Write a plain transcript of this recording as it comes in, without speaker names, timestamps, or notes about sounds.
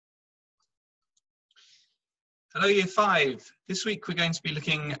Hello, Year 5. This week we're going to be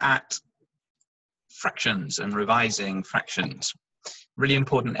looking at fractions and revising fractions. Really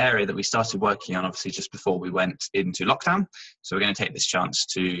important area that we started working on obviously just before we went into lockdown. So we're going to take this chance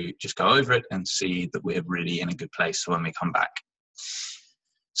to just go over it and see that we're really in a good place for when we come back.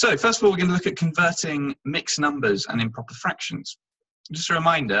 So first of all, we're going to look at converting mixed numbers and improper fractions. Just a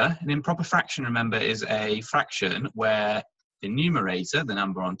reminder, an improper fraction, remember, is a fraction where the numerator, the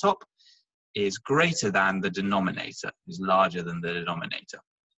number on top, is greater than the denominator, is larger than the denominator.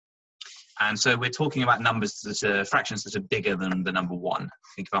 And so we're talking about numbers that are fractions that are bigger than the number 1.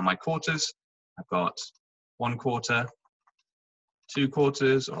 Think about my quarters. I've got 1/4,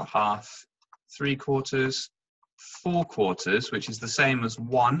 2/4 or a half, 3/4, 4/4, which is the same as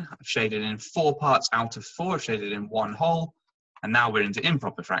 1. I've shaded in 4 parts out of 4, I've shaded in 1 whole. And now we're into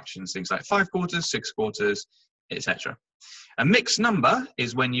improper fractions, things like 5/4, 6/4, etc. A mixed number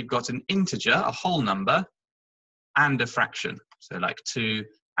is when you've got an integer, a whole number, and a fraction. So like 2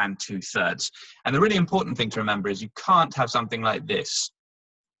 and 2/3. And the really important thing to remember is you can't have something like this.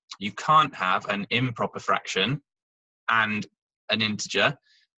 You can't have an improper fraction and an integer.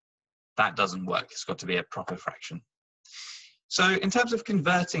 That doesn't work. It's got to be a proper fraction. So in terms of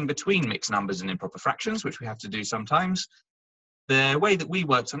converting between mixed numbers and improper fractions, which we have to do sometimes, the way that we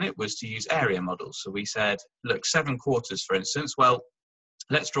worked on it was to use area models. So we said, look, 7/4, for instance. Well,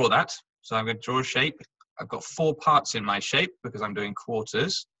 let's draw that. So I'm going to draw a shape. I've got 4 parts in my shape because I'm doing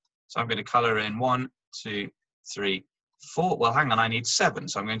quarters. So I'm going to color in 1, 2, 3, 4. Well, hang on, I need 7.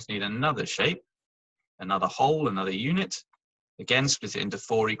 So I'm going to need another shape, another whole, another unit. Again, split it into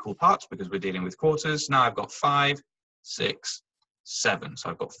 4 equal parts because we're dealing with quarters. Now I've got 5, 6, 7. So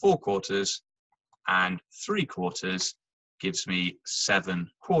I've got 4/4 and 3/4. Gives me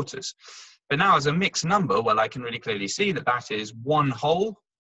 7/4. But now as a mixed number, well, I can really clearly see that that is 1 whole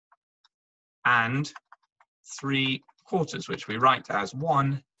and 3/4, which we write as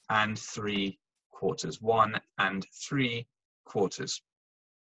 1 and 3/4, 1 and 3/4.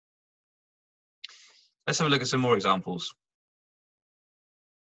 Let's have a look at some more examples.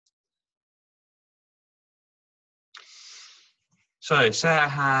 So say I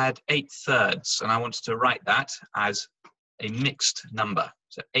had 8/3 and I wanted to write that as a mixed number.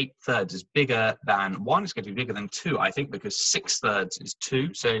 So 8/3 is bigger than 1. It's going to be bigger than 2, I think, because 6/3 is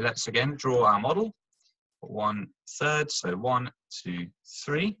 2. So let's again draw our model. 1/3, so 1, 2,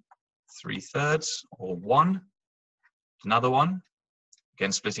 3. 3/3 or 1. Another one.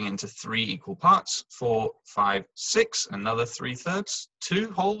 Again, splitting into 3 equal parts. 4, 5, 6. Another 3/3.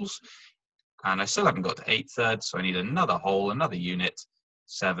 2 wholes. And I still haven't got to 8/3, so I need another whole, another unit.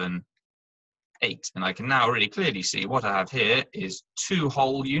 7, 8. And I can now really clearly see what I have here is 2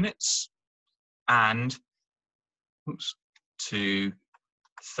 whole units and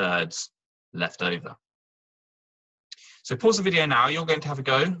 2/3 left over. So pause the video now. You're going to have a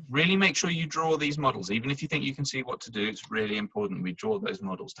go. Really make sure you draw these models. Even if you think you can see what to do, it's really important we draw those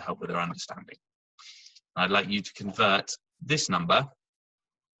models to help with our understanding. I'd like you to convert this number,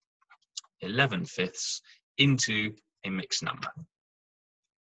 11/5, into a mixed number.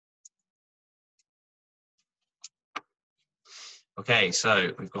 Okay,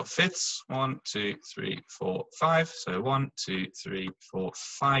 so we've got fifths, 1, 2, 3, 4, 5. So 1, 2, 3, 4,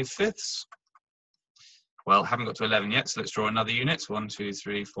 5/5. Well, haven't got to 11 yet, so let's draw another unit. 1, 2,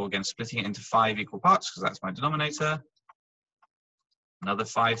 3, 4, again, splitting it into 5 equal parts because that's my denominator. Another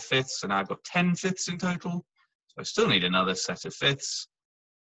 5/5, and now I've got 10/5 in total. So I still need another set of fifths,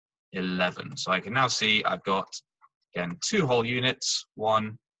 11. So I can now see I've got, again, 2 whole units,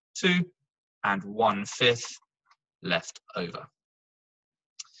 1, 2, and 1/5 left over.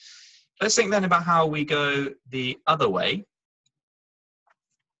 Let's think then about how we go the other way.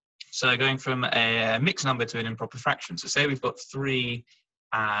 So going from a mixed number to an improper fraction. So say we've got 3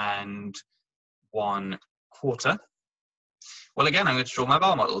 and 1/4. Well, again, I'm going to draw my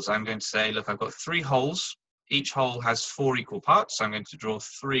bar models. I'm going to say, look, I've got 3 wholes. Each whole has 4 equal parts. So I'm going to draw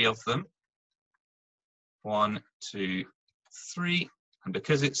 3 of them. 1, 2, 3. And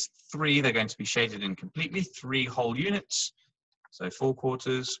because it's 3, they're going to be shaded in completely. 3 whole units. So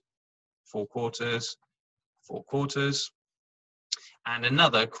 4/4, 4/4, 4/4. And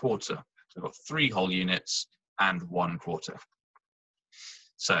another quarter. So I've got 3 whole units and 1/4.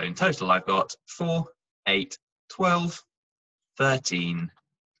 So in total, I've got 4, 8, 12, 13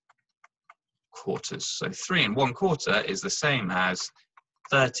 quarters. So 3 and 1/4 is the same as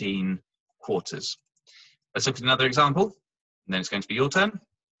 13 quarters. Let's look at another example, and then it's going to be your turn.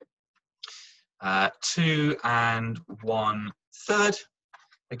 2 and 1/3.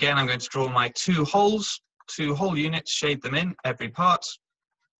 Again, I'm going to draw my 2 wholes. 2 whole units, shade them in, every part,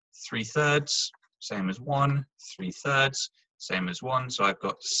 3/3, same as 1, 3/3, same as 1. So I've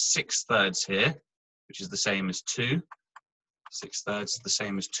got 6/3 here, which is the same as 2. 6/3, the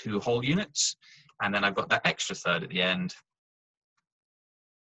same as 2 whole units. And then I've got that extra third at the end.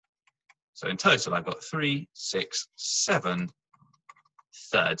 So in total, I've got 3, 6, 7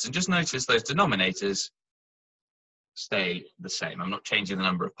 thirds. And just notice those denominators stay the same. I'm not changing the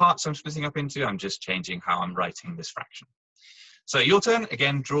number of parts I'm splitting up into, I'm just changing how I'm writing this fraction. So your turn,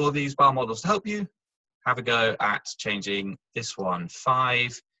 again, draw these bar models to help you. Have a go at changing this one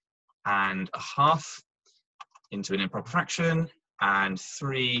 5½ into an improper fraction, and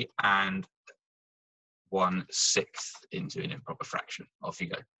 3 1/6 into an improper fraction. Off you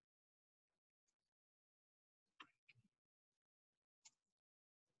go.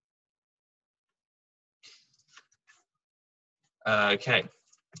 Okay,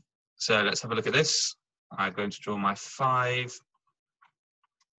 so let's have a look at this. I'm going to draw my 5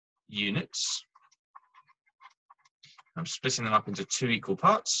 units. I'm splitting them up into 2 equal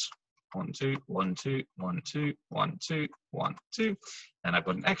parts. 1, 2, 1, 2, 1, 2, 1, 2, 1, 2. And I've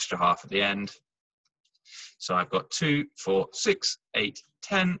got an extra half at the end. So I've got 2, 4, 6, 8,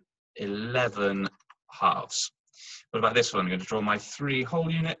 10, 11 halves. What about this one? I'm going to draw my 3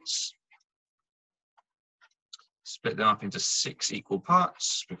 whole units. Split them up into 6 equal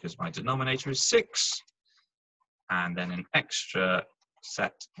parts because my denominator is 6. And then an extra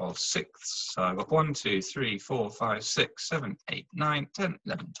set of 6ths. So I've got 1, 2, 3, 4, 5, 6, 7, 8, 9, 10,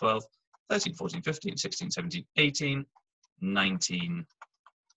 11, 12, 13, 14, 15, 16, 17, 18, 19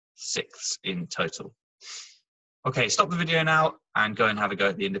 6ths in total. Okay, stop the video now and go and have a go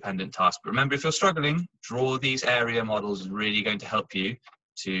at the independent task. But remember, if you're struggling, draw these area models is really going to help you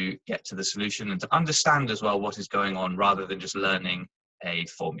to get to the solution and to understand as well what is going on rather than just learning a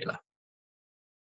formula.